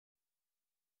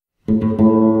When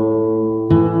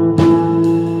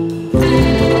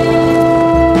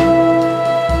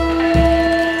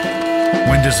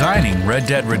designing Red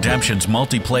Dead Redemption's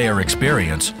multiplayer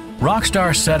experience,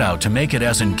 Rockstar set out to make it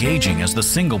as engaging as the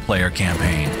single-player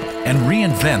campaign and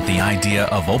reinvent the idea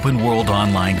of open-world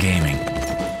online gaming.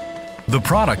 The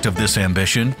product of this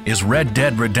ambition is Red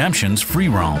Dead Redemption's Free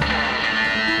Roam.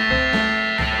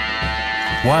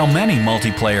 While many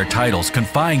multiplayer titles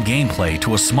confine gameplay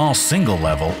to a small single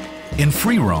level, in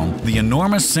Free Roam, the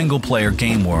enormous single-player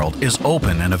game world is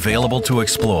open and available to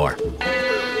explore.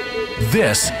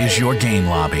 This is your game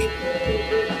lobby.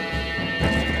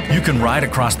 You can ride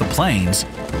across the plains,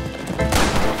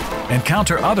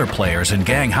 encounter other players in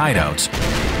gang hideouts,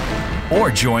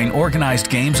 or join organized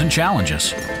games and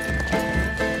challenges.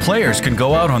 Players can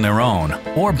go out on their own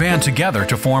or band together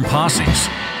to form posses.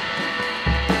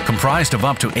 Comprised of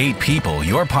up to 8 people,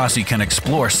 your posse can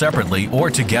explore separately or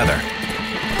together.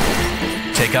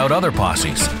 Take out other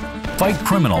posses, fight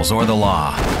criminals or the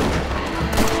law.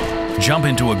 Jump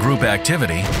into a group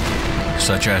activity,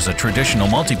 such as a traditional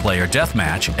multiplayer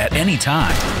deathmatch at any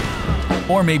time,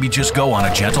 or maybe just go on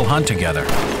a gentle hunt together.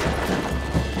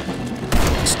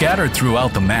 Scattered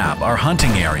throughout the map are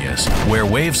hunting areas where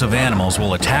waves of animals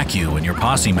will attack you and your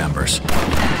posse members.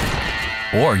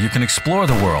 Or you can explore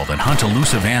the world and hunt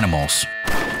elusive animals.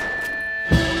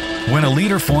 When a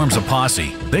leader forms a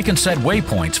posse, they can set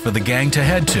waypoints for the gang to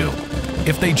head to.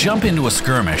 If they jump into a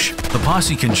skirmish, the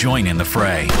posse can join in the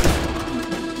fray.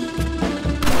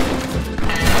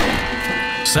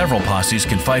 Several posses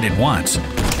can fight at once,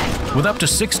 with up to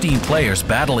 16 players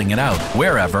battling it out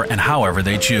wherever and however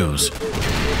they choose.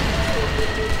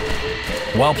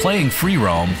 While playing Free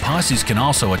Roam, posses can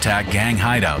also attack gang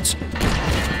hideouts,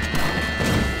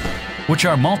 which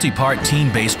are multi-part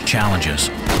team-based challenges,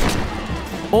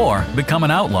 or become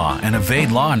an outlaw and evade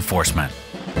law enforcement.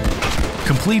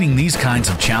 Completing these kinds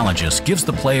of challenges gives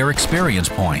the player experience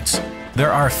points.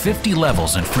 There are 50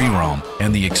 levels in Free Roam,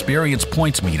 and the experience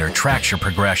points meter tracks your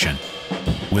progression.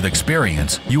 With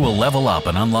experience, you will level up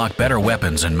and unlock better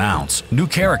weapons and mounts, new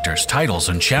characters, titles,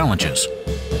 and challenges.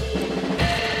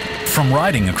 From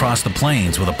riding across the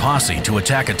plains with a posse to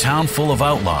attack a town full of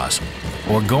outlaws,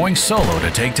 or going solo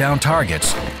to take down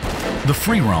targets, the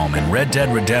Free Roam in Red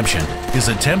Dead Redemption is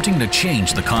attempting to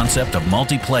change the concept of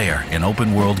multiplayer in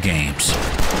open-world games.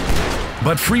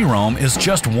 But Free Roam is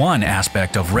just one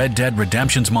aspect of Red Dead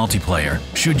Redemption's multiplayer.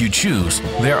 Should you choose,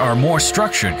 there are more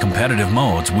structured competitive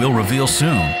modes we'll reveal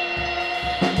soon.